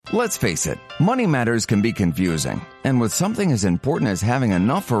Let's face it, money matters can be confusing. And with something as important as having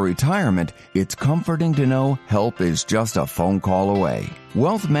enough for retirement, it's comforting to know help is just a phone call away.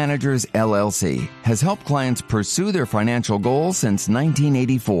 Wealth Managers, LLC has helped clients pursue their financial goals since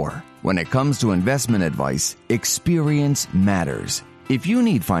 1984. When it comes to investment advice, experience matters. If you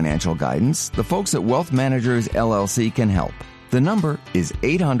need financial guidance, the folks at Wealth Managers, LLC can help. The number is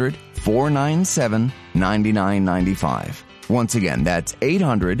 800-497-9995. Once again, that's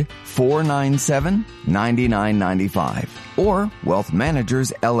 800-497-9995 or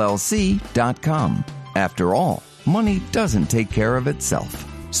wealthmanagersllc.com. After all, money doesn't take care of itself.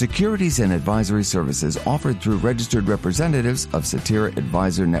 Securities and advisory services offered through registered representatives of Cetera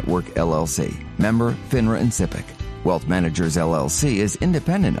Advisor Network, LLC. Member FINRA and SIPC. Wealth Managers, LLC is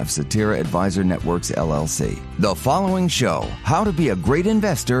independent of Cetera Advisor Networks, LLC. The following show, How to Be a Great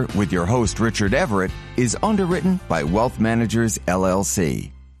Investor with your host, Richard Everett, is underwritten by Wealth Managers,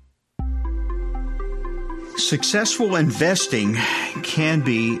 LLC. Successful investing can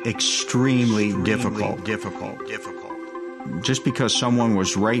be extremely difficult. Just because someone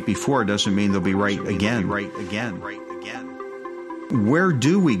was right before doesn't mean they'll be right again. Where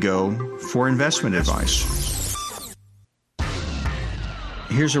do we go for investment advice?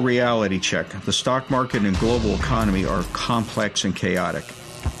 Here's a reality check. The stock market and global economy are complex and chaotic.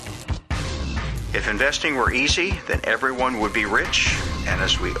 If investing were easy, then everyone would be rich. And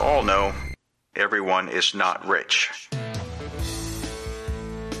as we all know, everyone is not rich.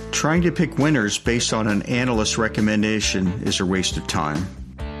 Trying to pick winners based on an analyst's recommendation is a waste of time.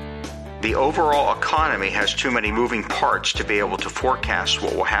 The overall economy has too many moving parts to be able to forecast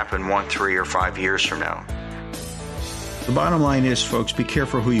what will happen 1, 3, or 5 years from now. The bottom line is, folks, be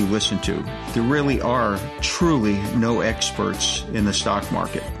careful who you listen to. There really are truly no experts in the stock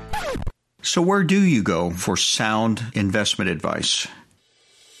market. So where do you go for sound investment advice?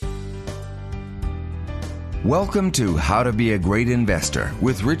 Welcome to How to Be a Great Investor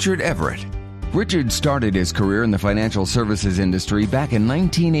with Richard Everett. Richard started his career in the financial services industry back in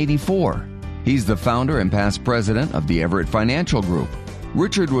 1984. He's the founder and past president of the Everett Financial Group.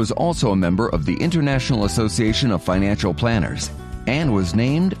 Richard was also a member of the International Association of Financial Planners and was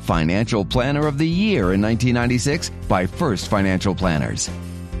named Financial Planner of the Year in 1996 by First Financial Planners.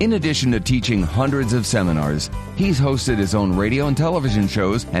 In addition to teaching hundreds of seminars, he's hosted his own radio and television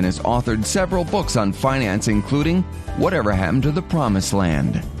shows and has authored several books on finance, including Whatever Happened to the Promised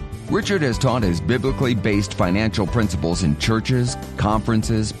Land. Richard has taught his biblically based financial principles in churches,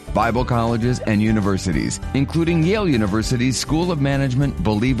 conferences, Bible colleges, and universities, including Yale University's School of Management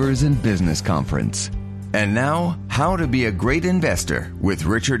Believers in Business Conference. And now, How to Be a Great Investor with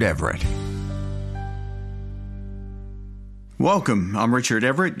Richard Everett. Welcome. I'm Richard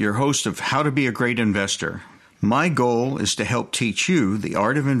Everett, your host of How to Be a Great Investor. My goal is to help teach you the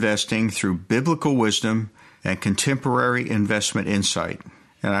art of investing through biblical wisdom and contemporary investment insight.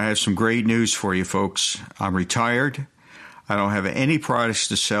 And I have some great news for you, folks. I'm retired. I don't have any products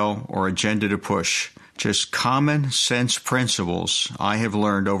to sell or agenda to push. Just common sense principles I have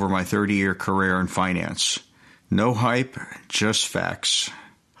learned over my 30-year career in finance. No hype, just facts.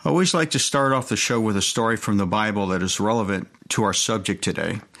 I always like to start off the show with a story from the Bible that is relevant to our subject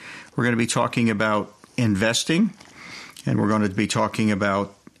today. We're going to be talking about investing, and we're going to be talking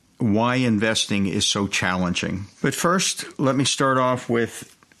about why investing is so challenging. But first, let me start off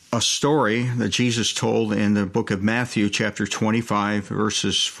with a story that Jesus told in the book of Matthew, chapter 25,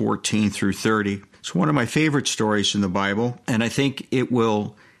 verses 14 through 30. It's one of my favorite stories in the Bible, and I think it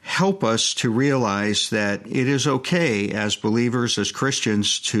will help us to realize that it is okay as believers, as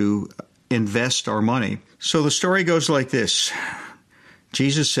Christians, to invest our money. So the story goes like this.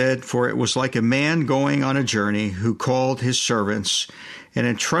 Jesus said, "For it was like a man going on a journey who called his servants and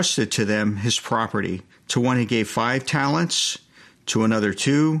entrusted to them his property. To one he gave 5 talents, to another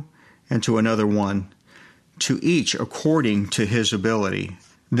 2, and to another 1, to each according to his ability.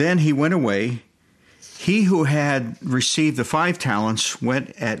 Then he went away. He who had received the 5 talents went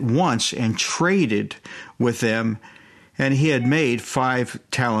at once and traded with them, and he had made 5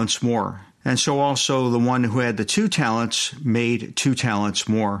 talents more. And so also the one who had the 2 talents made 2 talents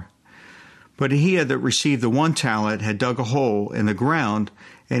more. But he that received the 1 talent had dug a hole in the ground,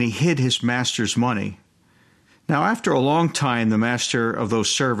 and he hid his master's money. Now after a long time the master of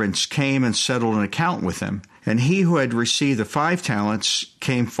those servants came and settled an account with him. And he who had received the 5 talents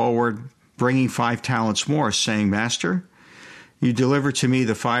came forward, bringing 5 talents more, saying, Master, you delivered to me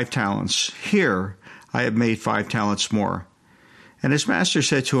the 5 talents. Here I have made 5 talents more. And his master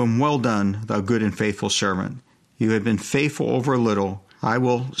said to him, Well done, thou good and faithful servant. You have been faithful over a little. I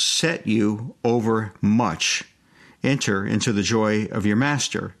will set you over much. enter into the joy of your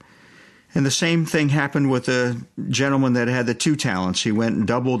master. And the same thing happened with the gentleman that had the 2 talents. He went and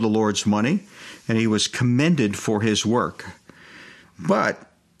doubled the Lord's money, and he was commended for his work. But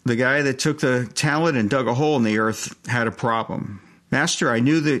the guy that took the talent and dug a hole in the earth had a problem. Master, I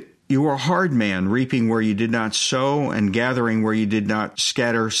knew that you were a hard man, reaping where you did not sow and gathering where you did not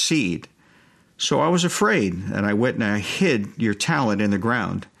scatter seed. So I was afraid, and I went and I hid your talent in the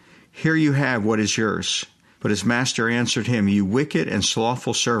ground. Here you have what is yours. But his master answered him, You wicked and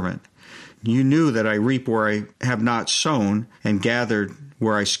slothful servant. You knew that I reap where I have not sown and gathered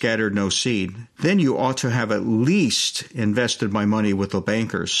where I scattered no seed. Then you ought to have at least invested my money with the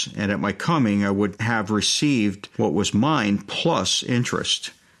bankers, and at my coming I would have received what was mine plus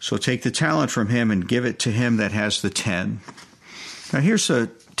interest. So take the talent from him and give it to him that has the 10. Now here's a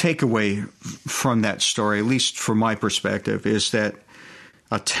takeaway from that story, at least from my perspective, is that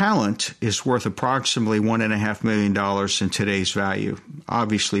a talent is worth approximately $1.5 million in today's value.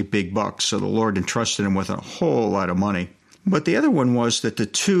 Obviously big bucks, so the Lord entrusted him with a whole lot of money. But the other one was that the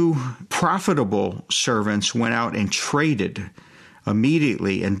 2 profitable servants went out and traded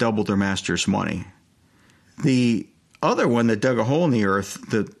immediately and doubled their master's money. The other one that dug a hole in the earth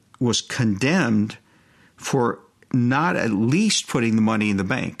that was condemned for not at least putting the money in the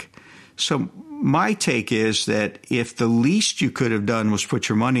bank. So my take is that if the least you could have done was put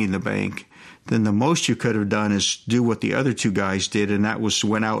your money in the bank, then the most you could have done is do what the other 2 guys did, and that was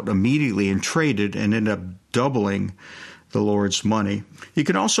went out immediately and traded and ended up doubling the Lord's money. You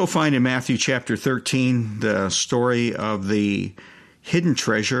can also find in Matthew chapter 13 the story of the hidden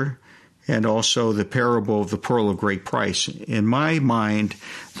treasure and also the parable of the pearl of great price. In my mind,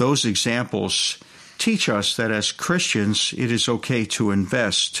 those examples teach us that as Christians, it is okay to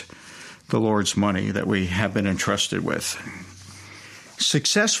invest the Lord's money that we have been entrusted with.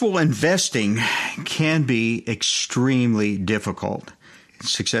 Successful investing can be extremely difficult.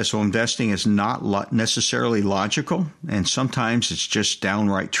 Successful investing is not necessarily logical, and sometimes it's just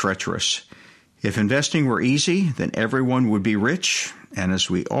downright treacherous. If investing were easy, then everyone would be rich, and as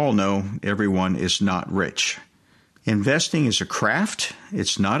we all know, everyone is not rich. Investing is a craft.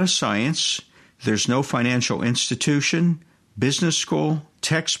 It's not a science. There's no financial institution, business school,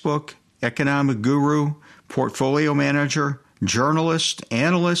 textbook, economic guru, portfolio manager, journalist,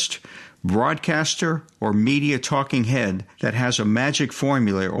 analyst, broadcaster, or media talking head that has a magic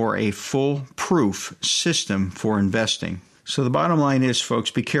formula or a foolproof system for investing. So the bottom line is, folks,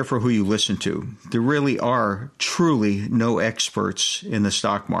 be careful who you listen to. There really are truly no experts in the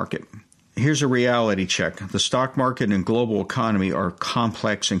stock market. Here's a reality check. The stock market and global economy are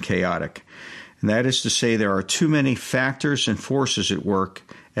complex and chaotic. And that is to say there are too many factors and forces at work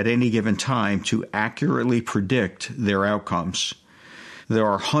at any given time to accurately predict their outcomes. There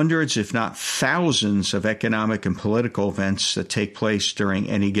are hundreds, if not thousands, of economic and political events that take place during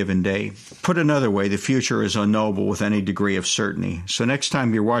any given day. Put another way, the future is unknowable with any degree of certainty. So next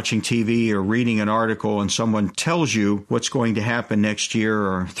time you're watching TV or reading an article and someone tells you what's going to happen next year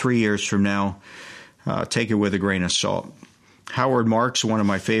or 3 years from now, take it with a grain of salt. Howard Marks, one of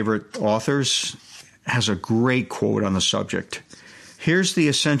my favorite authors, has a great quote on the subject. Here's the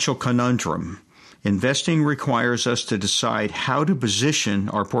essential conundrum. Investing requires us to decide how to position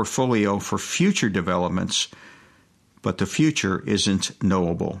our portfolio for future developments, but the future isn't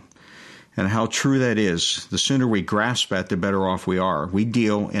knowable. And how true that is, the sooner we grasp that, the better off we are. We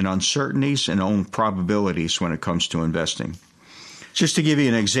deal in uncertainties and own probabilities when it comes to investing. Just to give you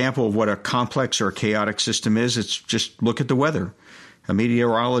an example of what a complex or chaotic system is, it's just look at the weather. A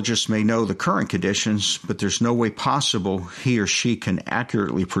meteorologist may know the current conditions, but there's no way possible he or she can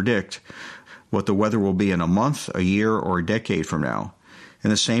accurately predict what the weather will be in a month, a year, or a decade from now.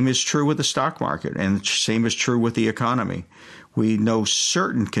 And the same is true with the stock market, and the same is true with the economy. We know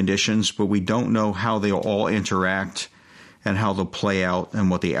certain conditions, but we don't know how they'll all interact and how they'll play out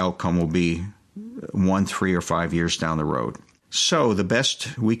and what the outcome will be 1, 3, or 5 years down the road. So the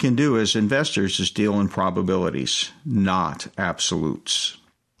best we can do as investors is deal in probabilities, not absolutes.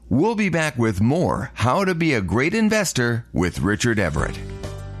 We'll be back with more How to Be a Great Investor with Richard Everett.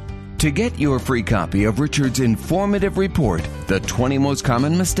 To get your free copy of Richard's informative report, The 20 Most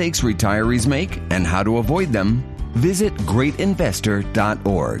Common Mistakes Retirees Make and How to Avoid Them, visit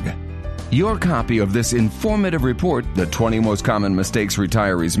greatinvestor.org. Your copy of this informative report, The 20 Most Common Mistakes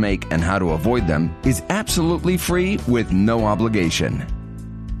Retirees Make and How to Avoid Them, is absolutely free with no obligation.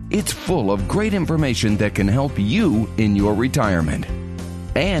 It's full of great information that can help you in your retirement.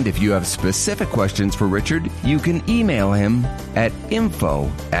 And if you have specific questions for Richard, you can email him at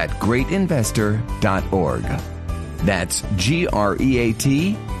info@greatinvestor.org. That's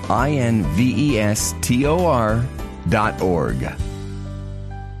Greatinvestor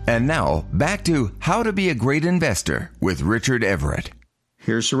And now, back to How to Be a Great Investor with Richard Everett.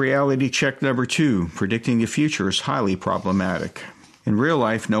 Here's reality check number 2. Predicting the future is highly problematic. In real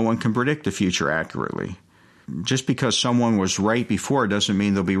life, no one can predict the future accurately. Just because someone was right before doesn't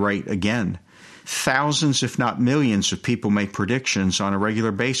mean they'll be right again. Thousands, if not millions, of people make predictions on a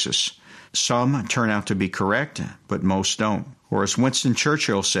regular basis. Some turn out to be correct, but most don't. Or as Winston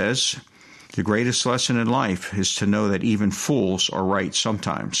Churchill says, the greatest lesson in life is to know that even fools are right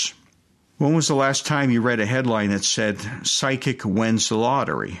sometimes. When was the last time you read a headline that said, "Psychic wins the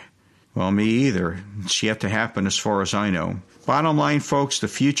lottery"? Well, me either. It's yet to happen as far as I know. Bottom line, folks, the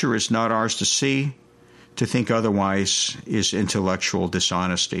future is not ours to see. To think otherwise is intellectual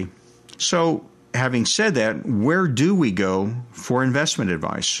dishonesty. So, having said that, where do we go for investment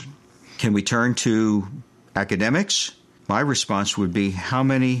advice? Can we turn to academics? My response would be, how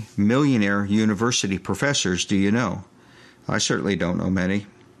many millionaire university professors do you know? I certainly don't know many.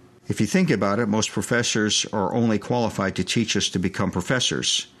 If you think about it, most professors are only qualified to teach us to become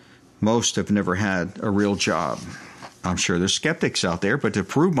professors. Most have never had a real job. I'm sure there's skeptics out there, but to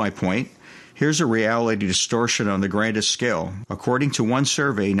prove my point, here's a reality distortion on the grandest scale. According to one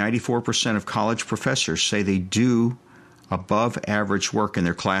survey, 94% of college professors say they do above average work in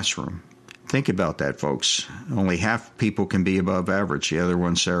their classroom. Think about that, folks. Only half people can be above average. The other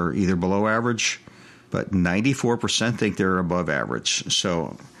ones are either below average, but 94% think they're above average.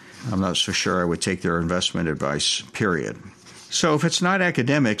 So I'm not so sure I would take their investment advice, period. So if it's not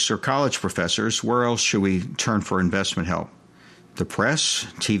academics or college professors, where else should we turn for investment help? The press,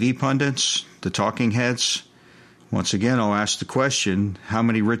 TV pundits, the talking heads? Once again, I'll ask the question, how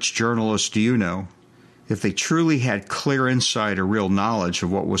many rich journalists do you know? If they truly had clear insight or real knowledge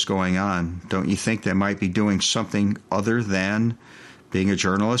of what was going on, don't you think they might be doing something other than being a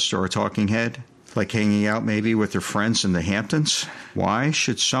journalist or a talking head? Like hanging out maybe with their friends in the Hamptons? Why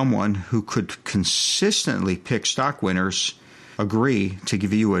should someone who could consistently pick stock winners agree to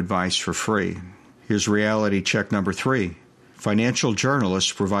give you advice for free? Here's reality check number 3. Financial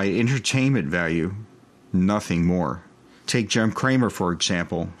journalists provide entertainment value, nothing more. Take Jim Cramer, for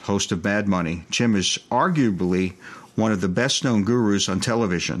example, host of Mad Money. Jim is arguably one of the best-known gurus on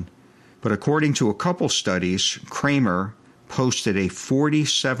television. But according to a couple studies, Cramer posted a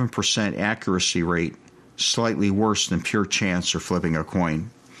 47% accuracy rate, slightly worse than pure chance or flipping a coin.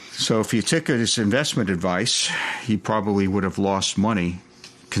 So if you took his investment advice, he probably would have lost money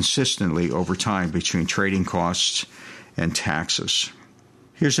consistently over time between trading costs and taxes.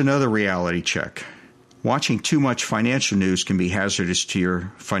 Here's another reality check. Watching too much financial news can be hazardous to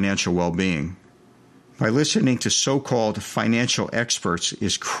your financial well-being. By listening to so-called financial experts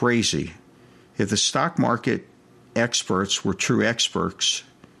is crazy. If the stock market experts were true experts,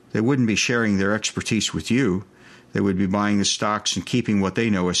 they wouldn't be sharing their expertise with you. They would be buying the stocks and keeping what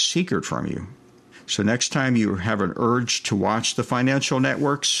they know a secret from you. So next time you have an urge to watch the financial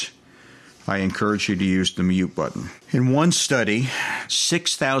networks, I encourage you to use the mute button. In one study,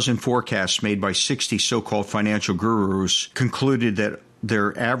 6,000 forecasts made by 60 so-called financial gurus concluded that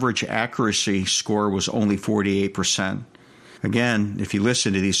their average accuracy score was only 48%. Again, if you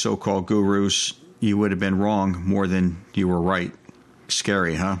listen to these so-called gurus, you would have been wrong more than you were right.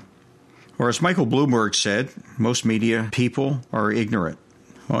 Scary, huh? Or as Michael Bloomberg said, most media people are ignorant.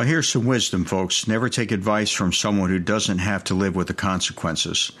 Well, here's some wisdom, folks. Never take advice from someone who doesn't have to live with the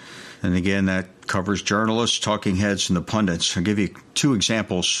consequences. And again, that covers journalists, talking heads, and the pundits. I'll give you 2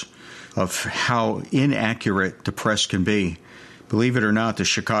 examples of how inaccurate the press can be. Believe it or not, the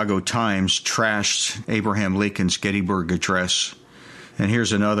Chicago Times trashed Abraham Lincoln's Gettysburg Address. And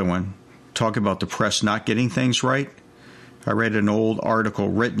here's another one. Talk about the press not getting things right. I read an old article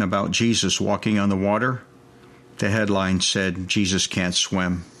written about Jesus walking on the water. The headline said, "Jesus can't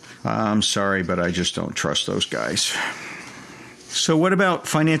swim." I'm sorry, but I just don't trust those guys. So what about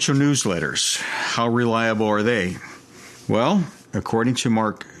financial newsletters? How reliable are they? Well, according to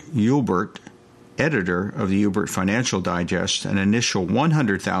Mark Eulbert, editor of the Eulbert Financial Digest, an initial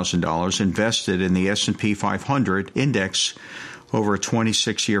 $100,000 invested in the S&P 500 index over a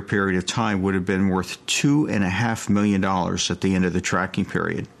 26-year period of time would have been worth $2.5 million at the end of the tracking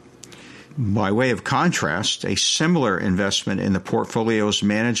period. By way of contrast, a similar investment in the portfolios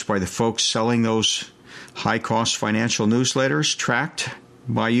managed by the folks selling those high-cost financial newsletters tracked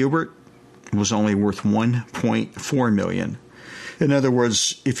by Eulbert was only worth $1.4 million. In other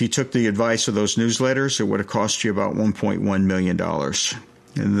words, if you took the advice of those newsletters, it would have cost you about $1.1 million.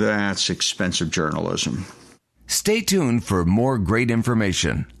 And that's expensive journalism. Stay tuned for more great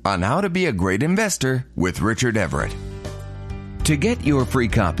information on how to be a great investor with Richard Everett. To get your free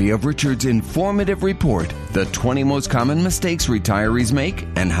copy of Richard's informative report, The 20 Most Common Mistakes Retirees Make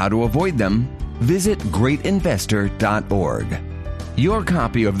and How to Avoid Them, visit greatinvestor.org. Your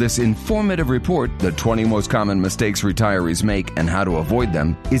copy of this informative report, The 20 Most Common Mistakes Retirees Make and How to Avoid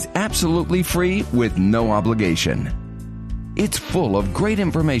Them, is absolutely free with no obligation. It's full of great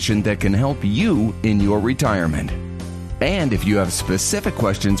information that can help you in your retirement. And if you have specific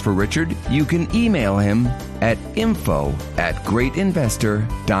questions for Richard, you can email him at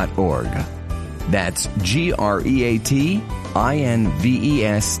info@greatinvestor.org. That's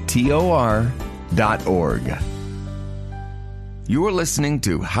GREATINVESTOR.org. You're listening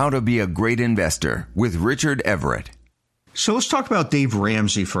to How to Be a Great Investor with Richard Everett. So let's talk about Dave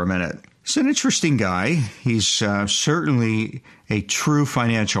Ramsey for a minute. He's an interesting guy. He's certainly a true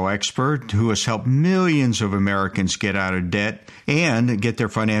financial expert who has helped millions of Americans get out of debt and get their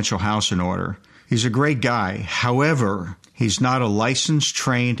financial house in order. He's a great guy. However, he's not a licensed,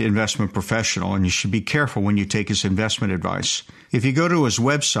 trained investment professional, and you should be careful when you take his investment advice. If you go to his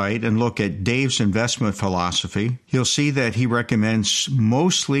website and look at Dave's investment philosophy, you'll see that he recommends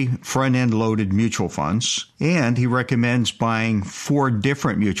mostly front-end loaded mutual funds, and he recommends buying 4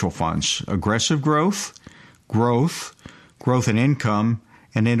 different mutual funds: aggressive growth, growth and income,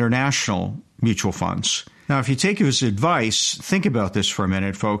 and international mutual funds. Now, if you take his advice, think about this for a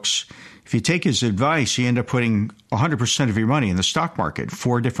minute, folks. If you take his advice, you end up putting 100% of your money in the stock market,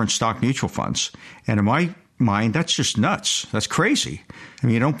 4 different stock mutual funds. And in my mind, that's just nuts. That's crazy. I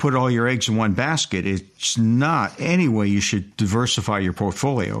mean, you don't put all your eggs in one basket. It's not any way you should diversify your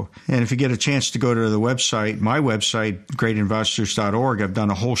portfolio. And if you get a chance to go to the website, my website, greatinvestors.org, I've done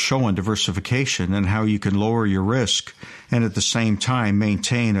a whole show on diversification and how you can lower your risk and at the same time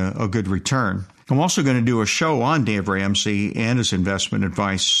maintain a good return. I'm also going to do a show on Dave Ramsey and his investment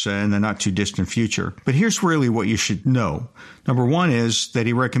advice in the not too distant future. But here's really what you should know. Number 1 is that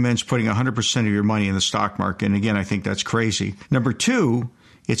he recommends putting 100% of your money in the stock market. And again, I think that's crazy. Number 2,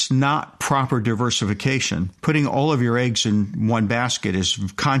 it's not proper diversification. Putting all of your eggs in one basket is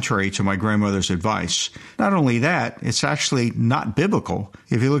contrary to my grandmother's advice. Not only that, it's actually not biblical.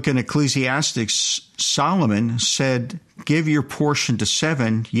 If you look in Ecclesiastes, Solomon said, "Give your portion to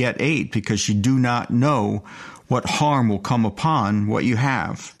 7, yet 8, because you do not know what harm will come upon what you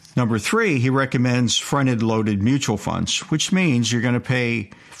have." Number 3, he recommends front-end loaded mutual funds, which means you're going to pay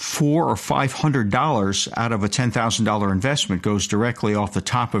 $400 or $500 out of a $10,000 investment goes directly off the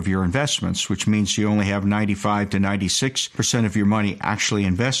top of your investments, which means you only have 95 to 96% of your money actually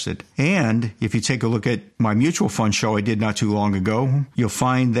invested. And if you take a look at my mutual fund show I did not too long ago, you'll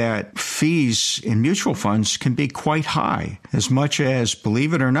find that fees in mutual funds can be quite high, as much as,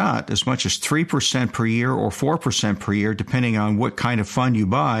 believe it or not, as much as 3% per year or 4% per year, depending on what kind of fund you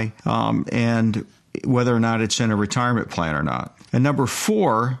buy, and whether or not it's in a retirement plan or not. And number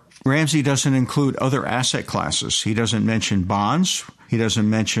 4, Ramsey doesn't include other asset classes. He doesn't mention bonds. He doesn't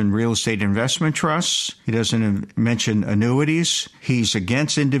mention real estate investment trusts. He doesn't mention annuities. He's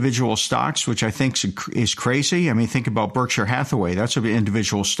against individual stocks, which I think is crazy. I mean, think about Berkshire Hathaway. That's an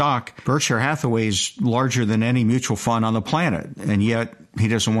individual stock. Berkshire Hathaway is larger than any mutual fund on the planet, and yet he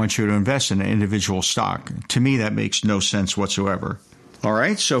doesn't want you to invest in an individual stock. To me, that makes no sense whatsoever. All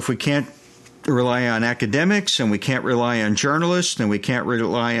right, so if we can't rely on academics, and we can't rely on journalists, and we can't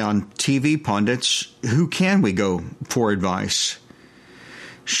rely on TV pundits, who can we go for advice?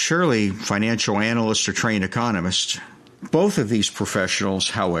 Surely financial analysts or trained economists. Both of these professionals,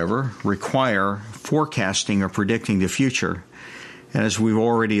 however, require forecasting or predicting the future. And as we've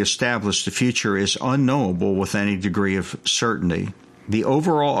already established, the future is unknowable with any degree of certainty. The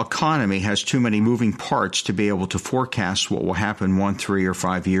overall economy has too many moving parts to be able to forecast what will happen 1, 3, or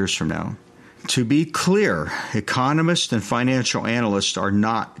 5 years from now. To be clear, economists and financial analysts are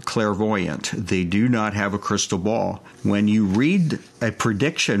not clairvoyant. They do not have a crystal ball. When you read a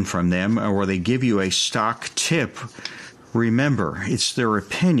prediction from them or they give you a stock tip, remember, it's their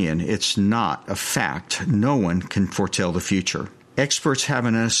opinion. It's not a fact. No one can foretell the future. Experts have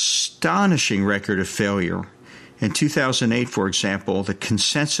an astonishing record of failure. In 2008, for example, the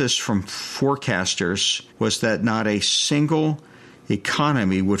consensus from forecasters was that not a single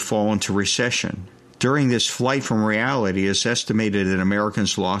economy would fall into recession. During this flight from reality, it's estimated that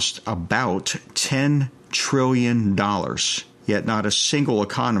Americans lost about $10 trillion. Yet not a single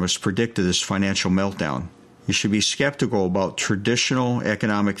economist predicted this financial meltdown. You should be skeptical about traditional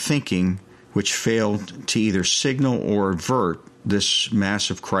economic thinking, which failed to either signal or avert this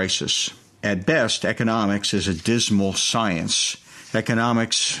massive crisis. At best, economics is a dismal science.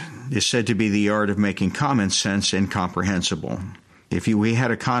 Economics is said to be the art of making common sense incomprehensible. If we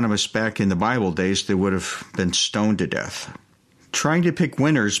had economists back in the Bible days, they would have been stoned to death. Trying to pick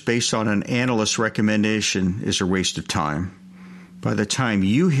winners based on an analyst's recommendation is a waste of time. By the time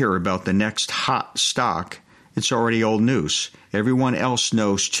you hear about the next hot stock, it's already old news. Everyone else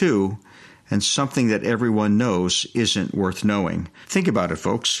knows too, and something that everyone knows isn't worth knowing. Think about it,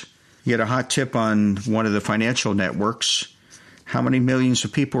 folks. You get a hot tip on one of the financial networks. How many millions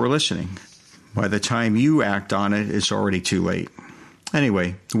of people are listening? By the time you act on it, it's already too late.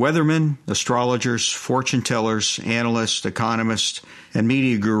 Anyway, weathermen, astrologers, fortune tellers, analysts, economists, and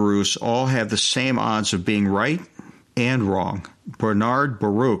media gurus all have the same odds of being right and wrong. Bernard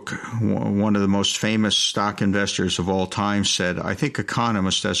Baruch, one of the most famous stock investors of all time, said, "I think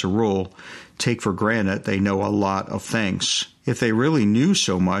economists, as a rule, take for granted they know a lot of things. If they really knew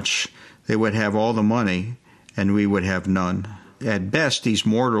so much, they would have all the money, and we would have none. At best, these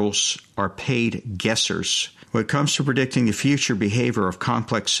mortals are paid guessers. When it comes to predicting the future behavior of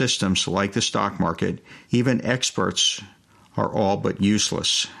complex systems like the stock market, even experts are all but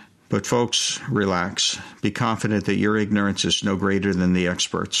useless." But folks, relax. Be confident that your ignorance is no greater than the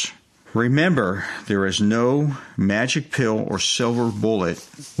experts. Remember, there is no magic pill or silver bullet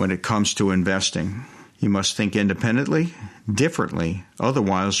when it comes to investing. You must think independently, differently,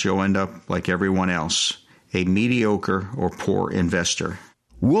 otherwise you'll end up like everyone else, a mediocre or poor investor.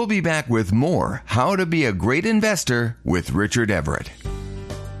 We'll be back with more How to Be a Great Investor with Richard Everett.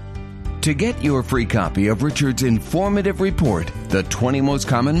 To get your free copy of Richard's informative report, The 20 Most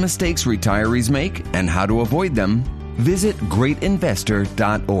Common Mistakes Retirees Make and How to Avoid Them, visit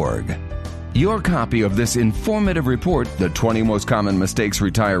greatinvestor.org. Your copy of this informative report, The 20 Most Common Mistakes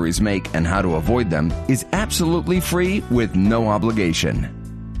Retirees Make and How to Avoid Them, is absolutely free with no obligation.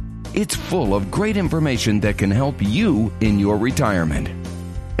 It's full of great information that can help you in your retirement.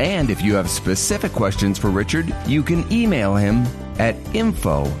 And if you have specific questions for Richard, you can email him at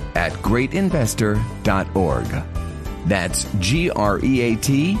info@greatinvestor.org. That's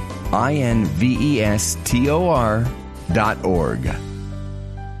greatinvestor.org.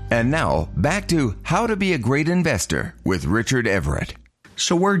 And now, back to How to Be a Great Investor with Richard Everett.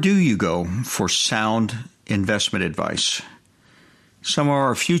 So where do you go for sound investment advice? Some of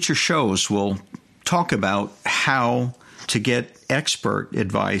our future shows will talk about how to get expert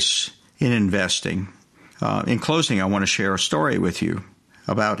advice in investing. In closing, I want to share a story with you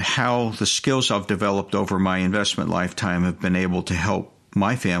about how the skills I've developed over my investment lifetime have been able to help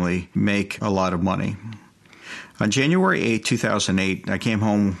my family make a lot of money. On January 8, 2008, I came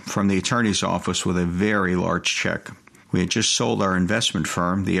home from the attorney's office with a very large check. We had just sold our investment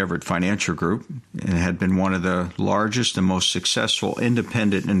firm, the Everett Financial Group, and had been one of the largest and most successful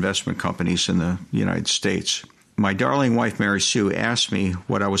independent investment companies in the United States. My darling wife, Mary Sue, asked me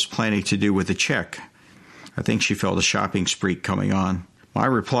what I was planning to do with the check. I think she felt a shopping spree coming on. My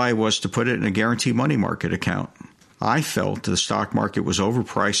reply was to put it in a guaranteed money market account. I felt the stock market was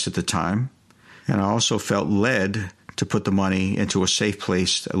overpriced at the time, and I also felt led to put the money into a safe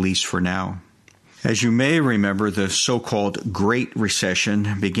place, at least for now. As you may remember, the so-called Great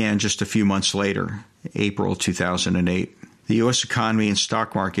Recession began just a few months later, April 2008. The U.S. economy and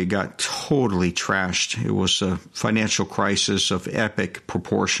stock market got totally trashed. It was a financial crisis of epic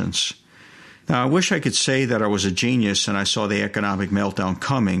proportions. Now, I wish I could say that I was a genius and I saw the economic meltdown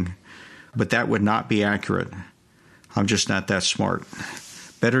coming, but that would not be accurate. I'm just not that smart.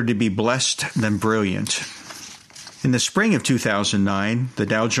 Better to be blessed than brilliant. In the spring of 2009, the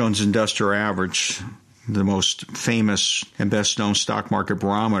Dow Jones Industrial Average, the most famous and best-known stock market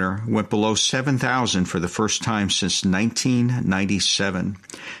barometer, went below 7,000 for the first time since 1997.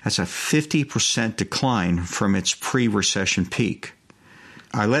 That's a 50% decline from its pre-recession peak.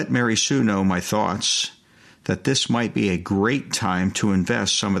 I let Mary Sue know my thoughts, that this might be a great time to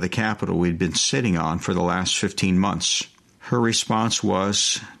invest some of the capital we'd been sitting on for the last 15 months. Her response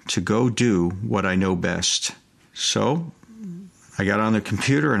was to go do what I know best. So I got on the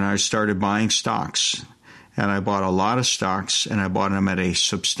computer and I started buying stocks. And I bought a lot of stocks, and I bought them at a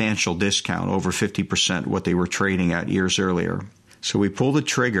substantial discount, over 50% what they were trading at years earlier. So we pulled the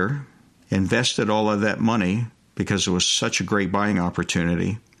trigger, invested all of that money because it was such a great buying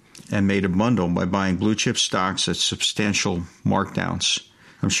opportunity, and made a bundle by buying blue chip stocks at substantial markdowns.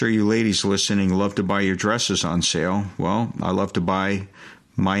 I'm sure you ladies listening love to buy your dresses on sale. Well, I love to buy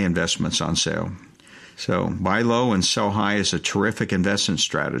my investments on sale. So buy low and sell high is a terrific investment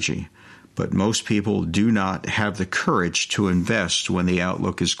strategy. But most people do not have the courage to invest when the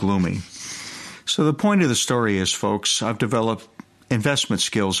outlook is gloomy. So the point of the story is, folks, I've developed investment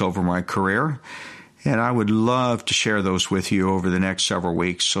skills over my career, and I would love to share those with you over the next several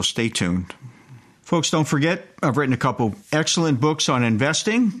weeks, so stay tuned. Folks, don't forget, I've written a couple excellent books on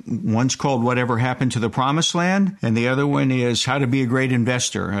investing. One's called Whatever Happened to the Promised Land, and the other one is How to Be a Great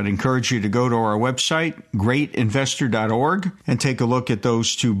Investor. I'd encourage you to go to our website, greatinvestor.org, and take a look at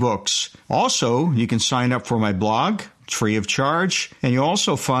those two books. Also, you can sign up for my blog. It's free of charge. And you'll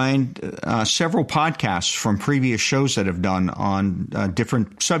also find several podcasts from previous shows that I've done on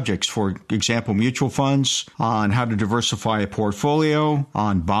different subjects. For example, mutual funds, on how to diversify a portfolio,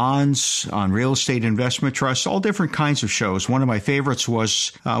 on bonds, on real estate investment trusts, all different kinds of shows. One of my favorites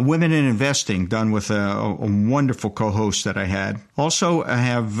was Women in Investing, done with a wonderful co-host that I had. Also, I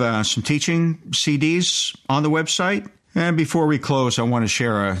have some teaching CDs on the website. And before we close, I want to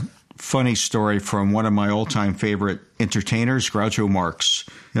share a funny story from one of my all-time favorite entertainers, Groucho Marx.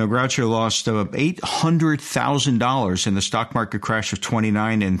 Groucho lost $800,000 in the stock market crash of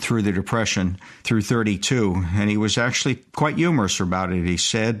 29 and through the Depression through 32. And he was actually quite humorous about it. He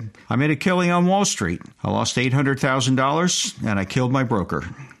said, "I made a killing on Wall Street. I lost $800,000 and I killed my broker."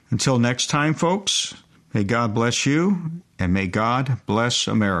 Until next time, folks, may God bless you and may God bless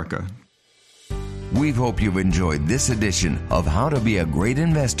America. We hope you've enjoyed this edition of How to Be a Great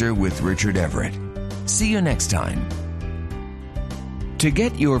Investor with Richard Everett. See you next time. To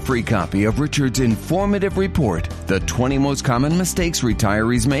get your free copy of Richard's informative report, The 20 Most Common Mistakes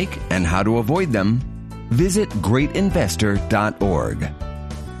Retirees Make and How to Avoid Them, visit greatinvestor.org.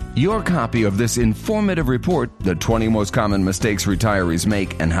 Your copy of this informative report, The 20 Most Common Mistakes Retirees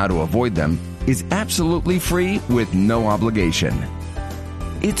Make and How to Avoid Them, is absolutely free with no obligation.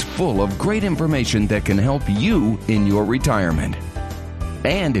 It's full of great information that can help you in your retirement.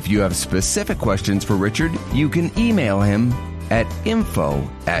 And if you have specific questions for Richard, you can email him at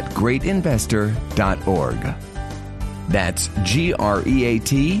info@greatinvestor.org. That's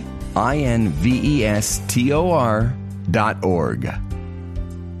GREATINVESTOR.org.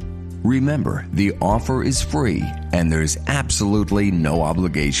 Remember, the offer is free and there's absolutely no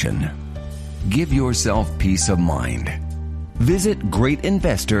obligation. Give yourself peace of mind. Visit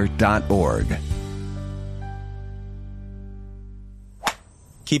greatinvestor.org.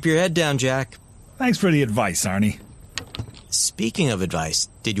 Keep your head down, Jack. Thanks for the advice, Arnie. Speaking of advice,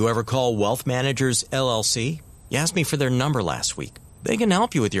 did you ever call Wealth Managers, LLC? You asked me for their number last week. They can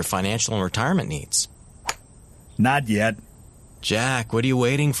help you with your financial and retirement needs. Not yet. Jack, what are you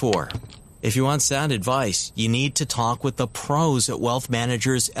waiting for? If you want sound advice, you need to talk with the pros at Wealth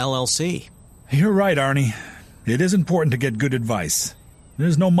Managers, LLC. You're right, Arnie. It is important to get good advice.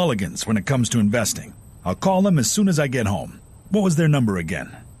 There's no mulligans when it comes to investing. I'll call them as soon as I get home. What was their number again?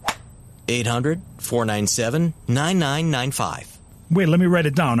 800-497-9995. Wait, let me write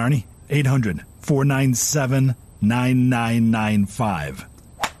it down, Arnie. 800-497-9995.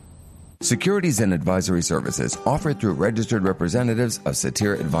 Securities and advisory services offered through registered representatives of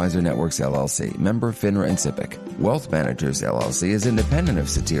Satira Advisor Networks, LLC, member FINRA and SIPC. Wealth Managers, LLC is independent of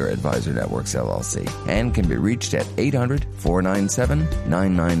Satira Advisor Networks, LLC, and can be reached at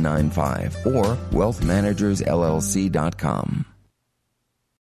 800-497-9995 or wealthmanagersllc.com.